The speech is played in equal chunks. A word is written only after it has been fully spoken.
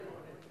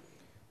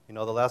You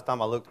know, the last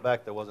time I looked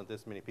back, there wasn't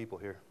this many people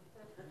here.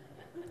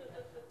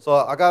 So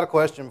I got a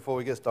question before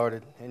we get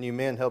started, and you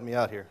men help me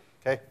out here,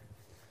 okay?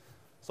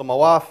 So my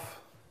wife,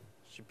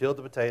 she peeled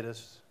the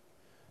potatoes,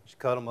 she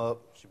cut them up,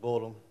 she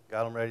boiled them,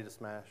 got them ready to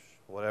smash,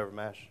 whatever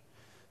mash.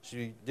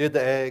 She did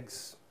the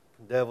eggs,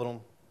 deviled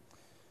them.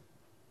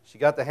 She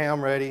got the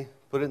ham ready,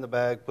 put it in the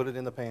bag, put it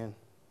in the pan,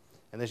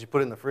 and then she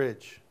put it in the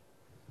fridge.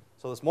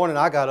 So this morning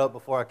I got up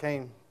before I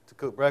came to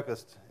cook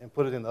breakfast and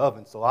put it in the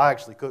oven. So I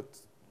actually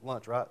cooked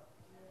lunch, right?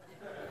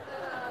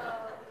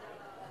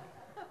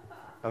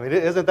 I mean,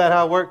 isn't that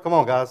how it worked? Come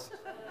on, guys.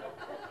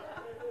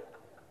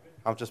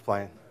 I'm just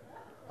playing.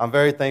 I'm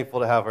very thankful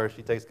to have her.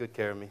 She takes good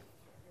care of me.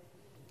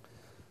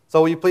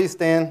 So will you please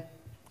stand?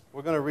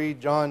 We're going to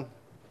read John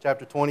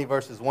chapter 20,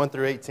 verses 1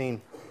 through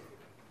 18.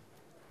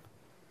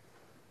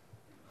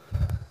 It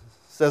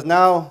says,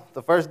 "Now,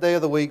 the first day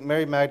of the week,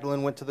 Mary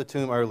Magdalene went to the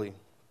tomb early,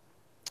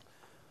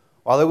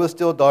 while it was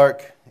still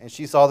dark, and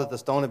she saw that the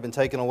stone had been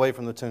taken away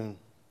from the tomb.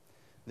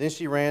 Then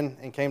she ran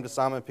and came to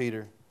Simon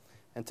Peter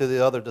and to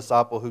the other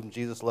disciple whom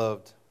Jesus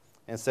loved,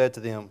 and said to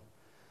them,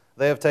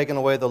 'They have taken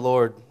away the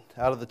Lord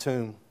out of the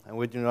tomb, and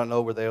we do not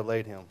know where they have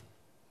laid him.'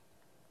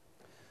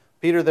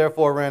 Peter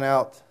therefore ran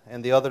out,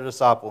 and the other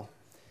disciple,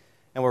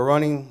 and were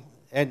running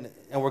and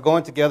were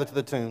going together to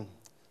the tomb.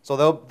 So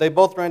they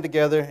both ran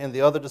together, and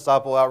the other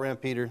disciple outran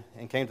Peter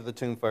and came to the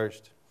tomb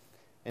first.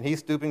 And he,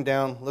 stooping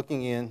down,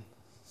 looking in,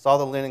 saw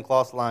the linen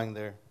cloths lying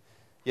there,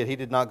 yet he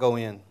did not go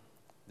in.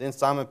 Then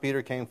Simon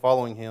Peter came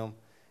following him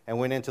and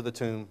went into the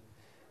tomb,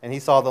 and he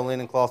saw the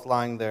linen cloths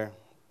lying there,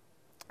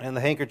 and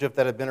the handkerchief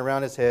that had been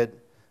around his head,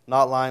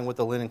 not lying with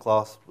the linen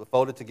cloths, but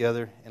folded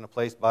together in a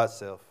place by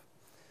itself.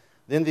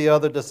 Then the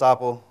other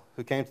disciple,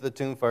 who came to the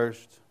tomb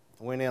first,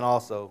 went in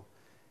also,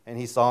 and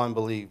he saw and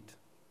believed.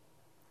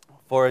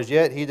 For as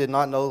yet he did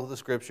not know the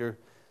scripture,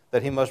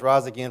 that he must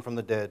rise again from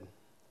the dead.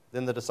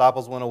 Then the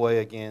disciples went away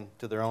again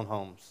to their own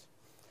homes.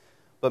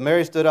 But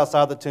Mary stood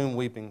outside the tomb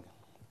weeping.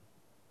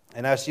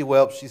 And as she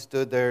wept, she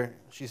stooped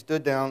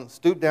down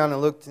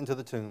and looked into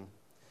the tomb.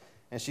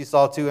 And she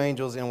saw two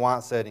angels in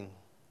white setting,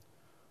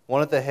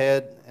 one at the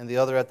head and the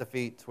other at the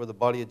feet, where the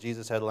body of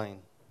Jesus had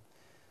lain.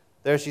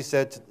 Then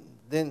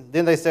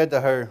they said to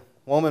her,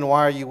 'Woman,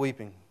 why are you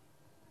weeping?'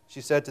 She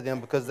said to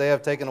them, 'Because they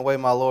have taken away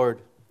my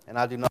Lord, and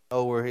I do not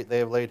know where they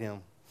have laid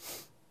him.'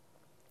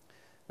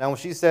 Now when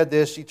she said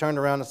this, she turned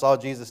around and saw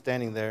Jesus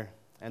standing there,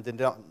 and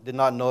did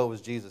not know it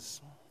was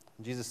Jesus.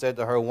 Jesus said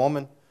to her,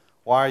 'Woman,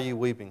 why are you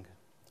weeping?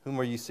 Whom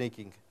are you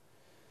seeking?'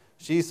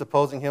 She,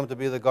 supposing him to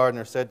be the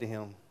gardener, said to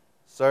him,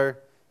 'Sir,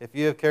 if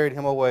you have carried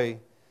him away,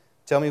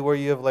 tell me where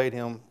you have laid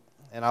him,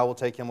 and I will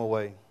take him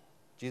away.'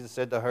 Jesus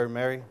said to her,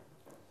 'Mary.'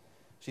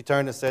 She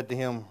turned and said to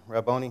him,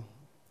 'Rabboni,'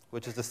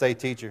 which is to say,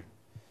 teacher.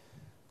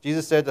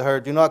 Jesus said to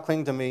her, 'Do not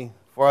cling to me,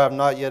 for I have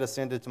not yet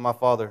ascended to my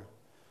Father.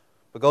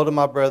 But go to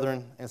my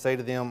brethren and say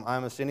to them, I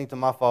am ascending to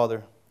my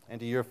Father and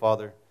to your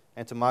Father,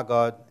 and to my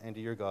God and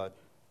to your God.'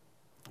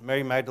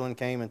 Mary Magdalene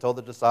came and told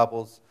the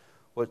disciples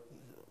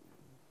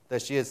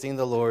that she had seen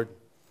the Lord,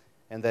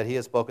 and that he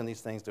had spoken these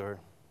things to her."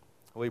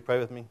 Will you pray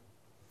with me?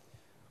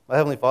 My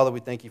Heavenly Father, we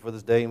thank you for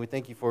this day, and we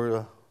thank you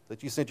for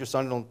that you sent your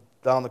Son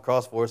down on the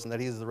cross for us, and that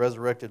he is the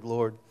resurrected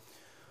Lord.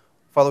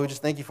 Father, we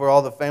just thank you for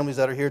all the families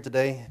that are here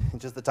today, and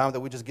just the time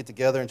that we just get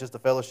together and just to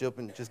fellowship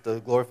and just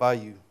to glorify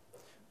you.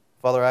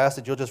 Father, I ask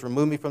that you'll just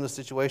remove me from the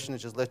situation and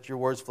just let your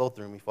words flow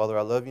through me. Father,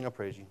 I love you and I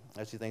praise you.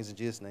 I ask these things in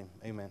Jesus' name.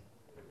 Amen.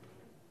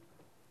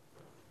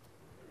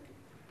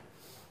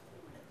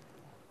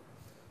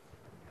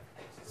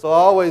 So I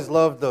always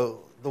love the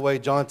way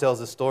John tells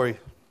this story,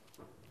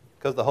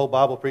 because the whole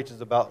Bible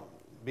preaches about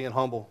being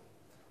humble.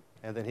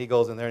 And then he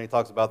goes in there and he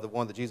talks about the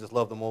one that Jesus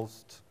loved the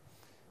most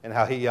and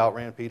how he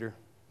outran Peter.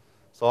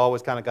 So I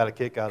always kind of got a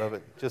kick out of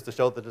it, just to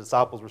show that the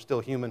disciples were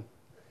still human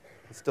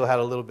and still had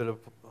a little bit of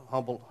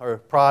humble or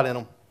pride in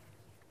them.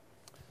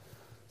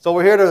 So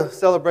we're here to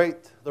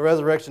celebrate the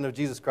resurrection of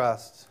Jesus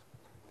Christ.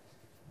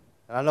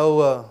 And I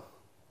know a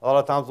lot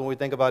of times when we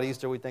think about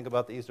Easter, we think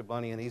about the Easter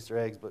bunny and Easter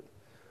eggs, but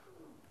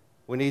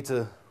we need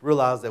to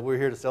realize that we're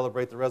here to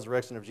celebrate the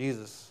resurrection of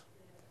Jesus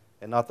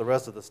and not the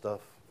rest of the stuff.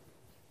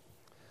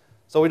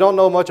 So we don't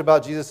know much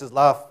about Jesus'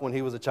 life when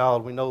he was a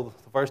child. We know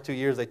the first 2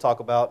 years they talk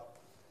about,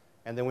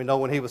 and then we know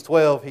when he was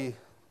 12, he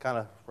kind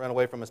of ran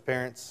away from his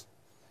parents.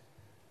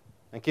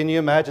 And can you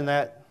imagine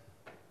that?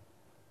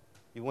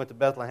 You went to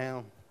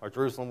Bethlehem or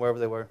Jerusalem, wherever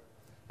they were,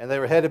 and they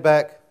were headed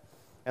back,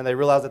 and they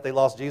realized that they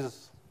lost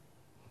Jesus.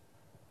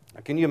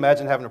 Now, can you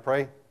imagine having to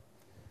pray?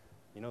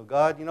 You know,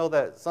 God, you know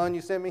that son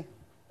you sent me?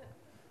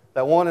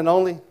 That one and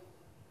only?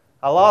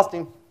 I lost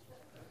him.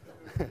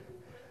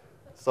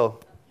 So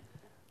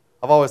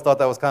I've always thought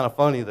that was kind of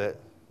funny that,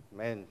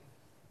 man,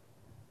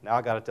 now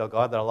I got to tell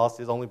God that I lost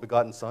his only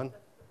begotten son.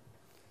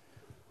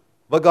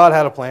 But God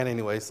had a plan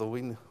anyway, so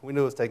we knew it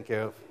was taken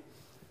care of.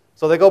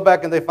 So they go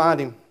back and they find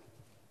him.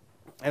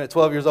 And at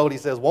 12 years old, he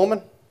says,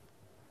 "Woman,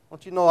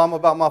 don't you know I'm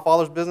about my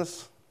Father's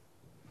business?"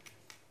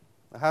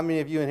 Now, how many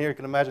of you in here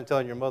can imagine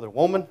telling your mother,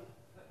 "Woman,"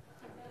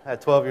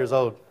 at 12 years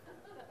old?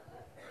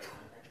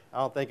 I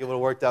don't think it would have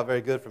worked out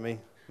very good for me.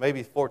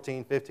 maybe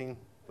 14, 15,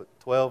 but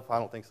 12, I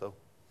don't think so.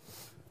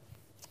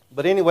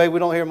 But anyway, we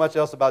don't hear much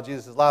else about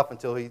Jesus' life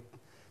until he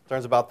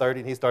turns about 30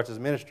 and he starts his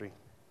ministry.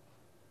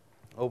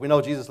 Well, we know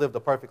Jesus lived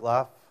a perfect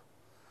life.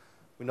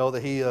 We know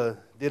that he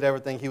did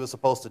everything he was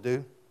supposed to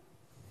do.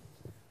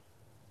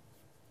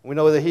 We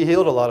know that he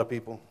healed a lot of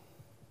people.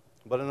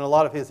 But in a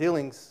lot of his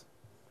healings,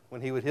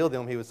 when he would heal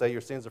them, he would say,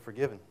 your sins are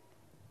forgiven.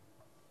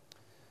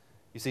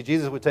 You see,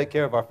 Jesus would take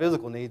care of our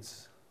physical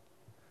needs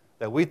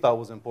that we thought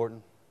was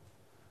important,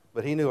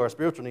 but he knew our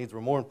spiritual needs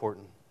were more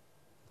important.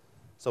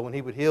 So when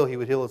he would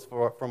heal us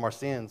from our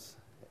sins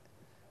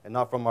and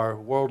not from our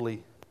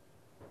worldly,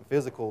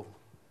 physical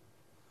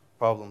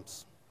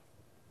problems.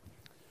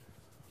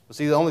 But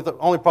see, the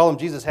only problem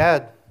Jesus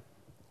had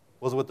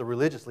was with the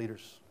religious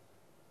leaders.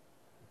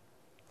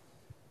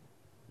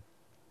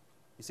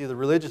 You see, the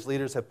religious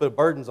leaders had put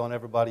burdens on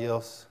everybody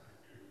else,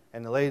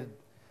 and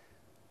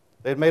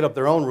they'd made up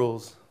their own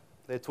rules.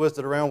 They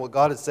twisted around what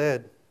God had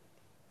said,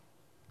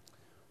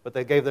 but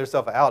they gave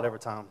themselves an out every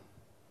time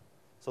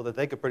so that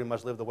they could pretty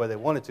much live the way they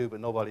wanted to, but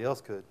nobody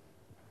else could.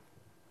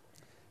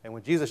 And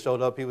when Jesus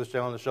showed up, he was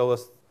trying to show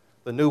us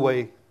the new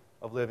way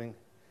of living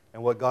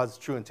and what God's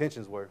true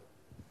intentions were.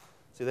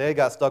 See, they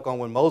got stuck on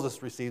when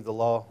Moses received the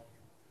law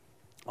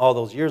all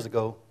those years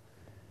ago,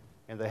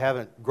 and they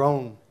haven't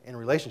grown in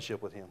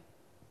relationship with him.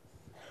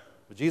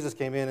 But Jesus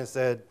came in and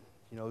said,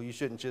 you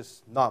shouldn't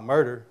just not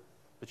murder,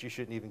 but you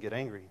shouldn't even get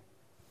angry.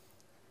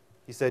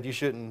 He said you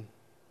shouldn't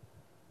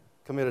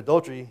commit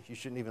adultery, you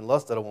shouldn't even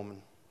lust at a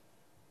woman.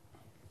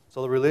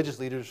 So the religious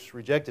leaders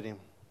rejected him,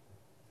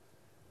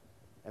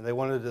 and they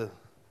wanted to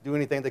do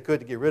anything they could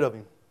to get rid of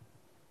him.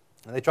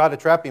 And they tried to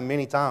trap him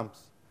many times,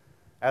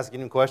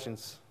 asking him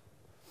questions,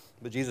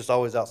 but Jesus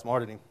always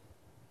outsmarted him.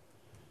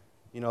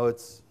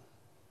 It's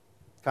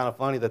kind of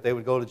funny that they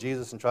would go to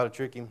Jesus and try to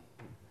trick him,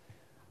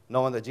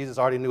 knowing that Jesus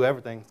already knew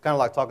everything. It's kind of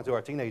like talking to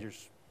our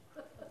teenagers.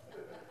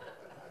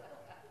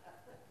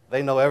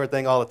 They know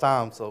everything all the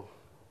time, so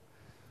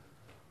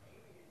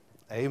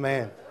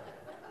amen.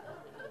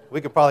 We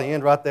could probably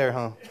end right there,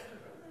 huh?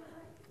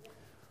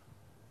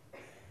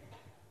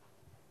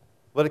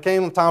 But it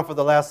came time for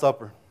the Last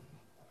Supper,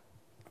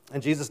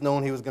 and Jesus,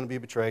 knowing he was going to be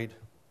betrayed,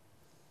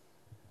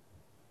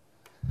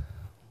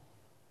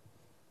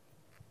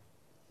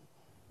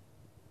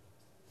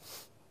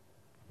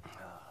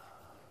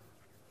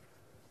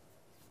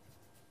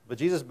 but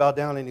Jesus bowed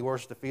down and he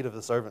washed the feet of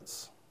the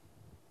servants.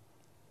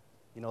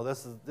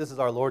 This is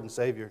our Lord and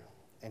Savior,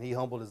 and he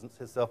humbled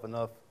himself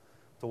enough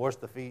to wash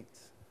the feet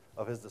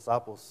of his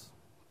disciples.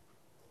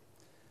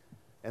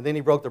 And then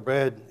he broke the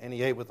bread and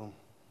he ate with them.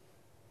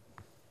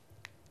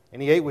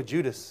 And he ate with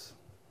Judas,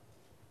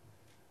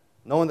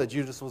 knowing that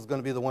Judas was going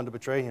to be the one to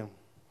betray him.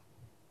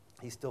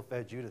 He still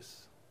fed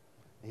Judas.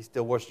 He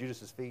still washed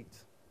Judas's feet.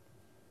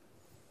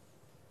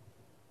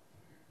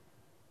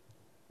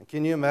 And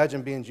can you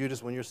imagine being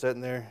Judas when you're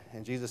sitting there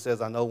and Jesus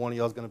says, I know one of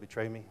y'all is going to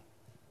betray me?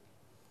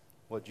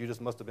 What Judas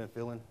must have been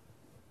feeling.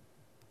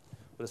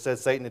 But it said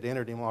Satan had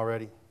entered him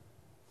already.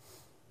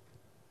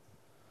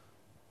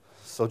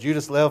 So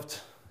Judas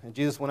left, and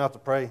Jesus went out to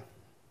pray.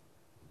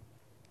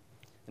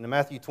 In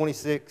Matthew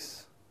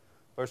 26,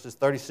 verses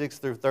 36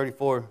 through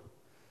 34, it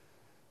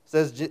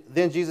says,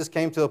 Then Jesus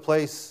came to a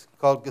place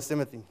called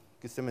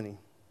Gethsemane,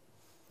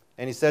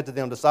 and he said to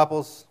them,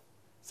 Disciples,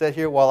 sit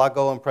here while I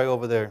go and pray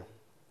over there.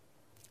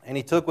 And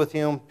he took with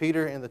him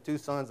Peter and the two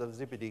sons of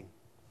Zebedee.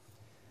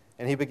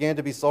 And he began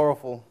to be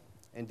sorrowful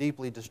and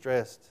deeply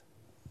distressed.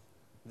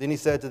 Then he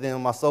said to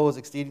them, My soul is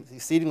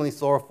exceedingly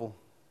sorrowful,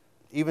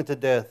 even to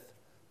death.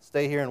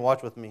 Stay here and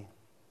watch with me.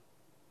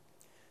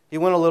 He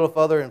went a little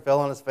further and fell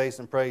on his face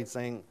and prayed,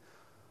 saying,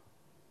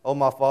 O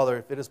my Father,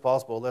 if it is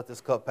possible, let this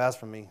cup pass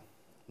from me.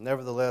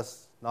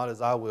 Nevertheless, not as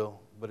I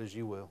will, but as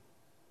you will.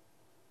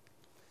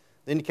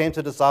 Then he came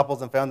to the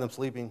disciples and found them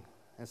sleeping,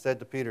 and said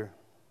to Peter,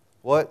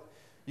 What?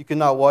 You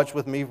cannot watch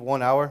with me for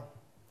 1 hour?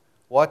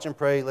 Watch and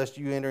pray, lest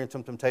you enter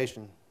into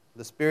temptation.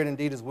 The spirit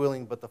indeed is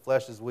willing, but the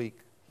flesh is weak.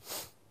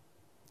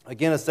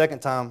 Again, a second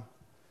time,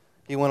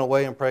 he went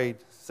away and prayed,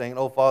 saying,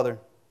 O Father,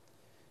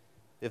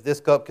 if this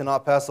cup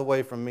cannot pass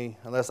away from me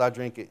unless I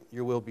drink it,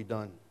 your will be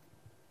done.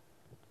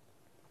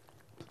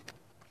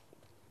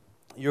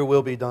 Your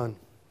will be done.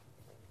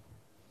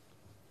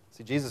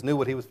 See, Jesus knew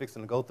what he was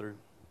fixing to go through.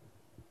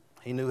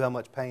 He knew how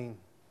much pain,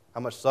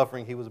 how much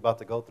suffering he was about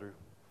to go through.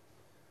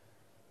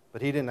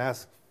 But he didn't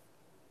ask.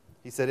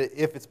 He said,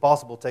 if it's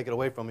possible, take it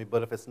away from me,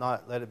 but if it's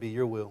not, let it be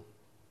your will.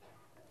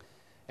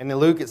 And in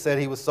Luke, it said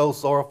he was so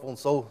sorrowful and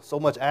so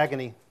much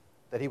agony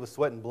that he was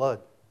sweating blood.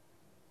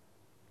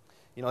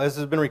 This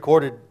has been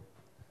recorded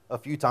a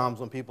few times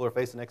when people are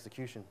facing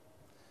execution,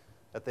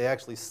 that they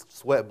actually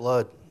sweat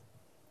blood.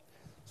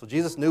 So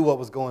Jesus knew what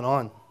was going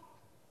on,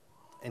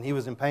 and he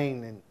was in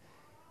pain,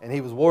 and he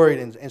was worried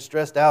and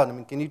stressed out. I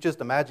mean, can you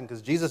just imagine?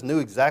 Because Jesus knew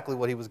exactly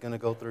what he was going to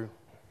go through.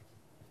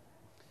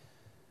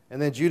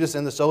 And then Judas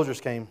and the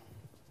soldiers came,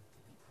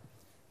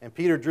 and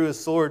Peter drew his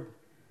sword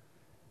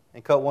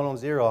and cut one of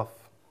his ear off.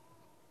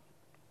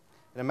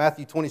 And in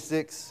Matthew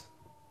 26,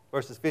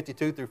 verses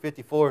 52 through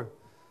 54,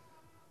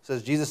 It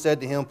says, Jesus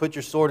said to him, "Put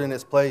your sword in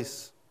its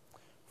place,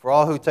 for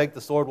all who take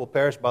the sword will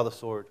perish by the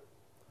sword.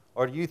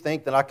 Or do you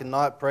think that I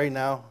cannot pray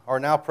now, or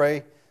now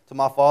pray to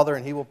my Father,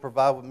 and he will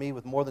provide with me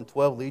with more than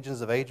 12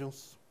 legions of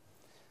angels?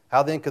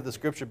 How then could the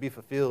scripture be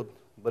fulfilled?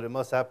 But it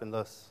must happen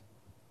thus."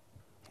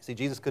 See,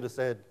 Jesus could have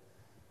said,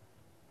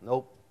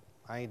 "Nope,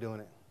 I ain't doing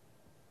it.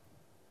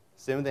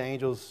 Send me the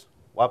angels,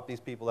 wipe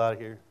these people out of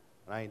here,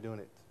 and I ain't doing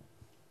it."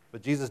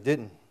 But Jesus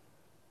didn't.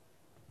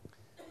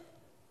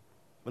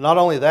 But not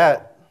only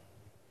that,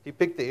 he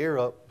picked the ear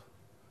up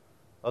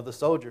of the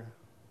soldier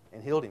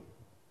and healed him,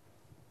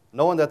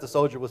 knowing that the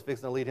soldier was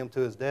fixing to lead him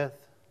to his death,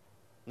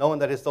 knowing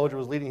that his soldier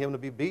was leading him to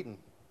be beaten.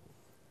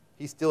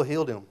 He still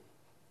healed him.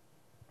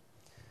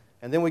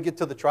 And then we get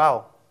to the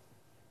trial.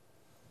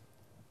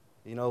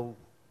 You know,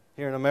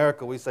 here in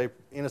America, we say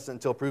innocent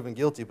until proven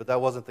guilty, but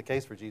that wasn't the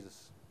case for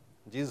Jesus.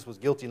 Jesus was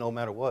guilty no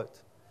matter what.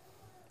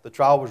 The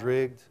trial was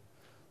rigged.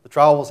 The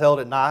trial was held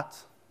at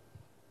night,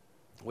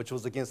 which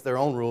was against their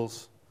own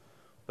rules,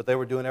 but they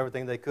were doing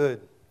everything they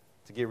could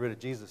to get rid of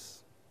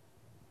Jesus.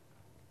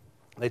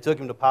 They took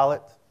him to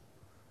Pilate.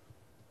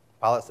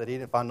 Pilate said he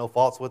didn't find no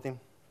faults with him,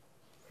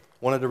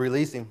 wanted to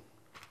release him.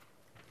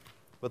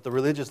 But the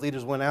religious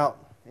leaders went out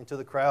into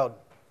the crowd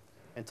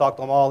and talked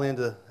them all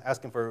into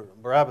asking for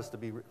Barabbas to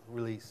be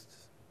released.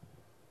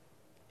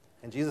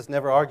 And Jesus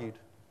never argued.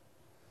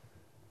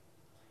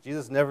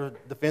 Jesus never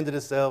defended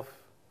himself,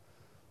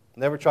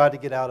 never tried to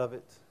get out of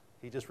it.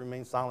 He just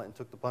remained silent and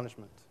took the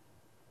punishment.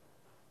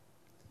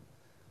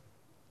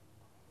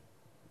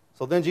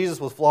 So then Jesus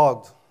was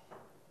flogged.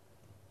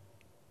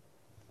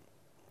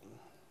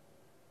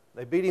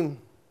 They beat him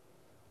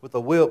with a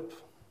whip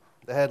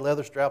that had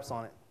leather straps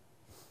on it,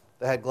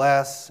 that had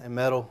glass and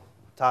metal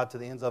tied to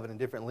the ends of it in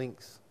different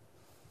links,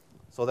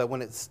 so that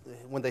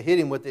when they hit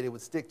him with it, it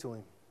would stick to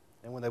him.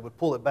 And when they would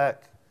pull it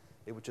back,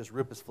 it would just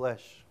rip his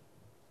flesh.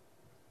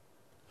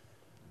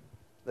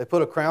 They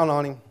put a crown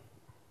on him,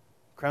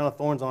 crown of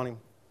thorns on him,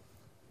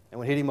 and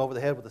would hit him over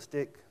the head with a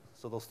stick,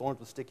 so those thorns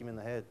would stick him in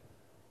the head.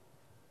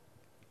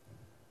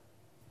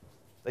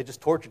 They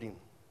just tortured him,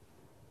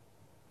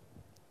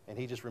 and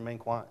he just remained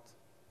quiet.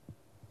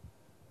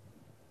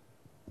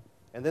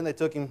 And then they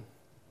took him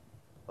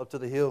up to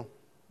the hill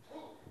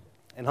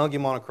and hung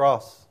him on a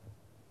cross.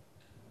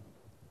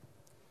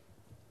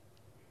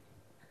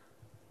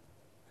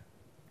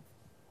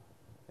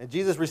 And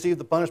Jesus received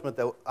the punishment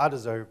that I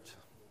deserved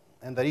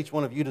and that each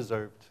one of you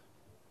deserved.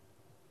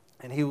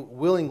 And he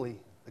willingly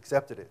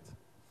accepted it.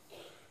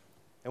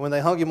 And when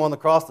they hung him on the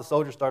cross, the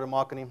soldiers started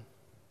mocking him.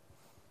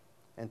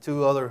 And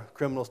two other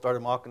criminals started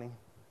mocking him.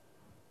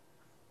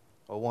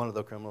 Or one of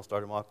the criminals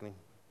started mocking him.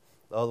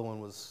 The other one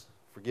was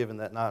forgiven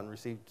that night and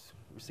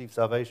received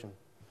salvation.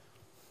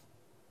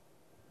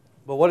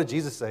 But what did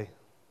Jesus say?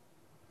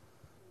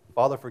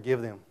 "Father,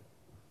 forgive them."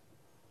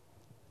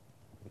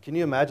 Can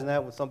you imagine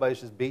that when somebody's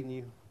just beating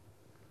you?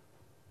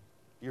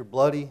 You're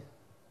bloody.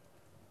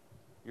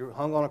 You're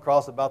hung on a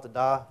cross about to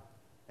die.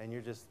 And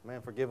you're just,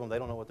 man, forgive them. They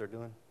don't know what they're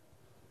doing.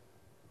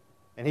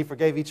 And he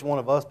forgave each one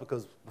of us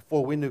because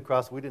before we knew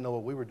Christ, we didn't know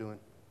what we were doing.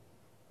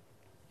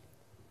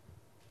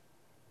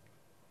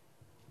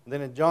 And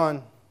then in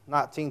John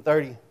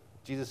 19:30,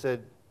 Jesus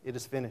said, "It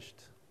is finished."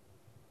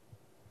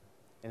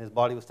 And his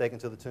body was taken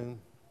to the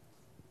tomb.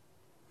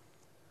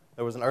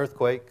 There was an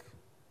earthquake.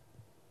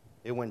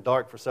 It went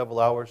dark for several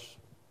hours.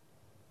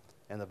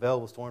 And the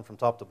veil was torn from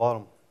top to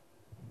bottom.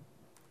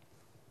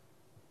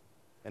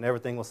 And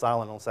everything was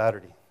silent on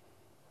Saturday.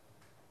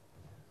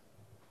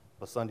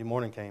 But Sunday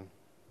morning came.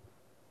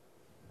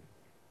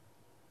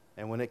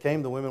 And when it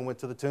came, the women went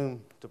to the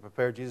tomb to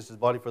prepare Jesus'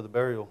 body for the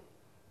burial.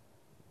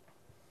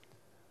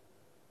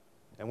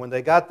 And when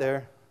they got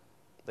there,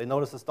 they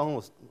noticed the stone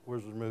was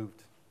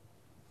removed.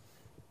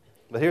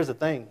 But here's the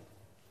thing.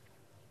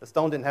 The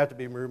stone didn't have to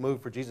be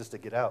removed for Jesus to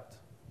get out.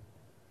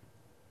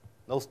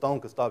 No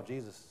stone could stop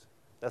Jesus.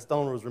 That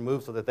stone was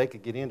removed so that they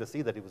could get in to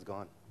see that he was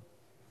gone.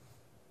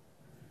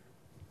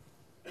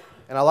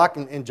 And I like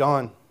in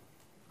John,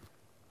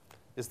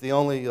 it's the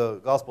only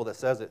gospel that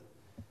says it.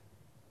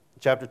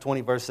 Chapter 20,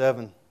 verse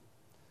 7, it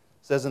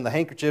says, "And the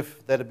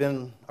handkerchief that had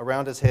been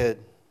around his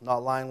head,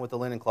 not lying with the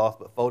linen cloth,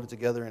 but folded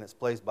together in its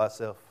place by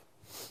itself."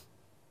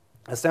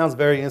 It sounds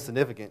very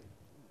insignificant,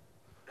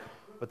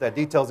 but that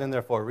detail's in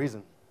there for a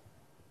reason.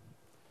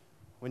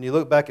 When you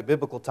look back at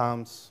biblical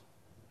times,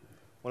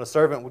 when a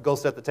servant would go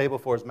set the table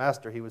for his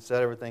master, he would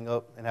set everything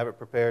up and have it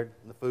prepared,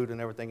 the food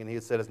and everything, and he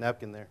would set his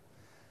napkin there.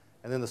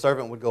 And then the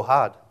servant would go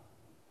hide.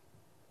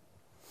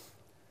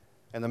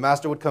 And the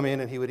master would come in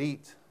and he would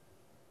eat.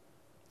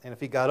 And if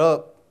he got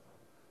up,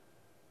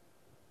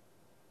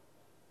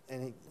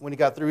 and when he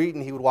got through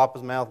eating, he would wipe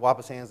his mouth, wipe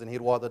his hands, and he'd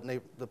wad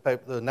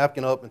the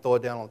napkin up and throw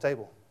it down on the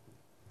table.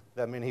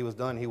 That meant he was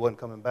done. He wasn't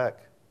coming back.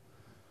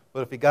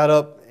 But if he got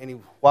up and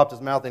he wiped his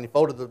mouth and he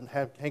folded the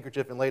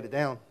handkerchief and laid it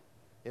down,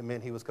 it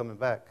meant he was coming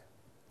back.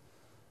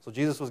 So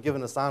Jesus was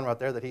giving a sign right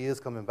there that he is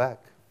coming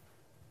back.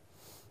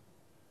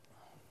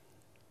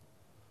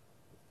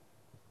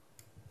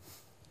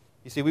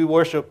 You see, we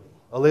worship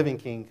a living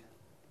king.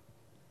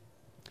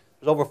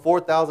 There's over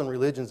 4,000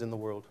 religions in the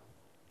world,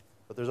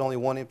 but there's only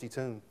one empty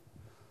tomb.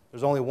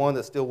 There's only one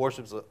that still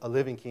worships a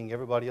living king.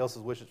 Everybody else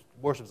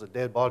worships a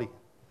dead body,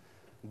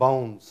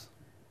 bones.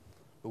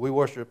 But we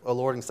worship a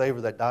Lord and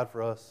Savior that died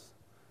for us.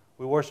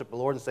 We worship a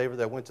Lord and Savior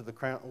that went to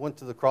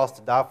the cross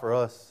to die for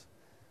us,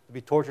 to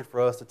be tortured for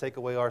us, to take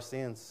away our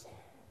sins,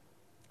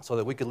 so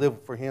that we could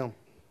live for Him.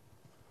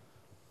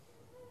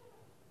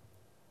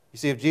 You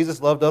see, if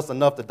Jesus loved us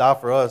enough to die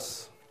for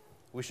us,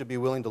 we should be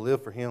willing to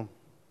live for Him.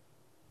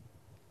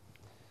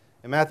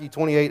 In Matthew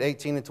 28,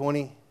 18 and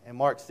 20, and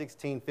Mark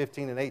 16,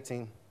 15 and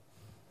 18,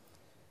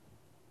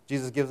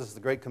 Jesus gives us the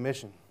Great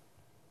Commission.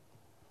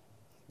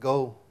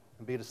 Go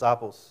and be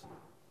disciples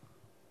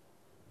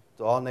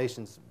to all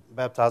nations,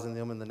 baptizing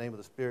them in the name of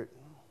the Spirit.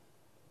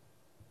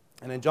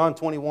 And in John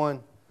 21,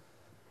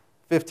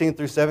 15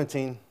 through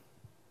 17, it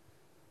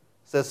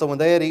says, So when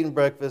they had eaten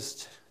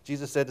breakfast,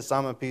 Jesus said to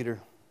Simon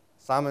Peter,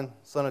 Simon,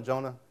 son of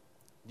Jonah,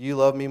 do you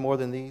love me more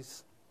than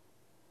these?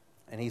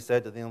 And he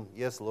said to them,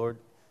 Yes, Lord,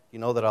 you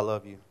know that I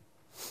love you.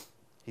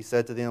 He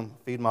said to them,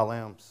 Feed my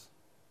lambs.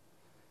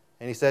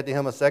 And he said to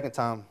him a second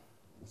time,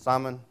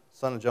 Simon,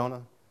 son of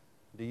Jonah,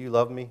 do you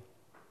love me?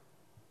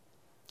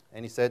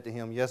 And he said to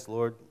him, Yes,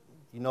 Lord,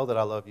 you know that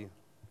I love you.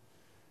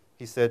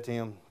 He said to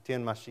him,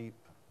 Tend my sheep.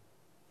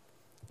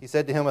 He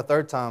said to him a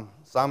third time,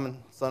 Simon,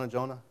 son of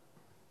Jonah,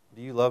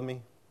 do you love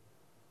me?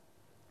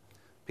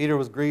 Peter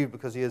was grieved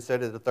because he had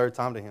said it the third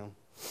time to him,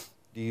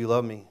 Do you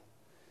love me?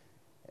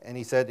 And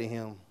he said to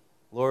him,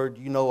 Lord,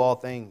 you know all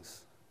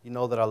things. You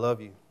know that I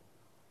love you.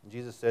 And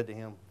Jesus said to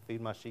him,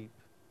 Feed my sheep.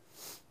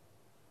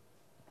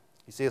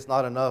 You see, it's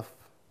not enough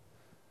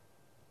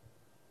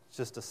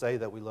just to say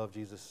that we love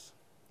Jesus.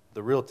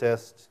 The real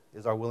test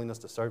is our willingness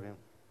to serve Him.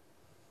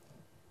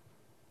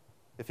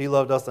 If He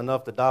loved us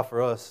enough to die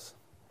for us,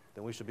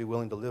 then we should be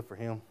willing to live for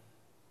Him.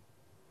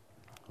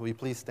 Will you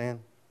please stand?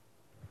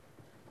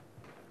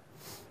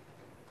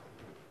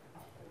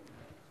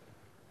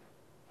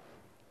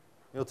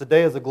 You know,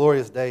 today is a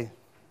glorious day.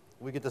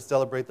 We get to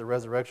celebrate the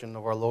resurrection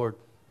of our Lord.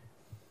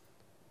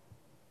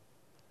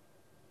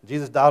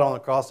 Jesus died on the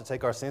cross to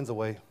take our sins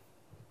away.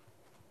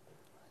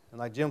 And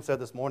like Jim said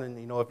this morning,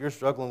 you know, if you're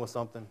struggling with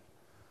something,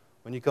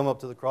 when you come up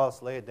to the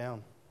cross, lay it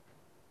down.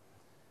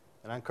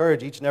 And I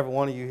encourage each and every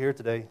one of you here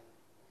today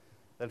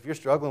that if you're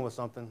struggling with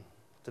something,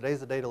 today's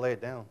the day to lay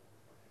it down.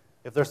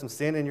 If there's some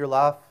sin in your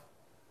life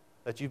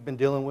that you've been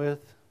dealing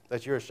with,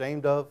 that you're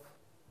ashamed of,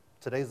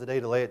 today's the day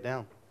to lay it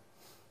down.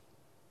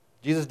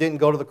 Jesus didn't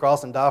go to the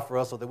cross and die for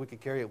us so that we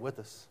could carry it with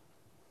us.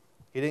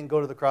 He didn't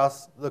go to the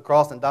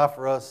cross and die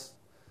for us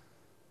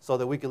so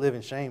that we could live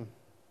in shame.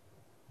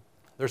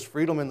 There's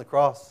freedom in the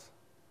cross,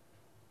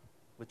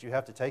 but you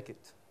have to take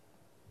it.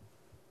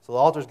 So the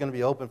altar is going to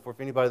be open for if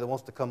anybody that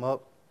wants to come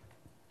up,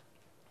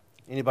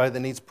 anybody that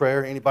needs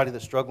prayer, anybody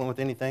that's struggling with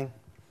anything.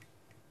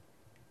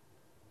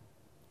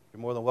 You're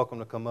more than welcome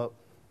to come up.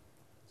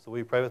 So will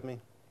you pray with me?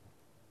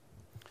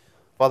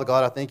 Father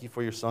God, I thank you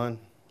for your Son.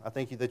 I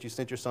thank you that you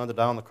sent your Son to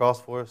die on the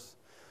cross for us.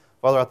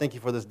 Father, I thank you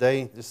for this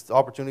day, this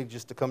opportunity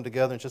just to come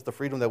together and just the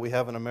freedom that we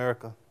have in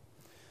America.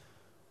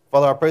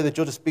 Father, I pray that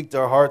you'll just speak to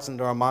our hearts and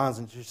to our minds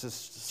and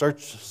just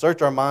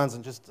search our minds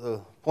and just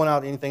point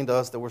out anything to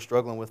us that we're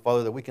struggling with,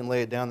 Father, that we can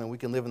lay it down and we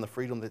can live in the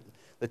freedom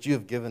that you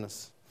have given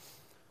us.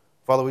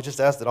 Father, we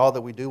just ask that all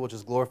that we do will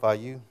just glorify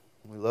you.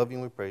 We love you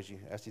and we praise you.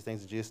 I ask these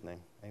things in Jesus' name.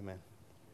 Amen.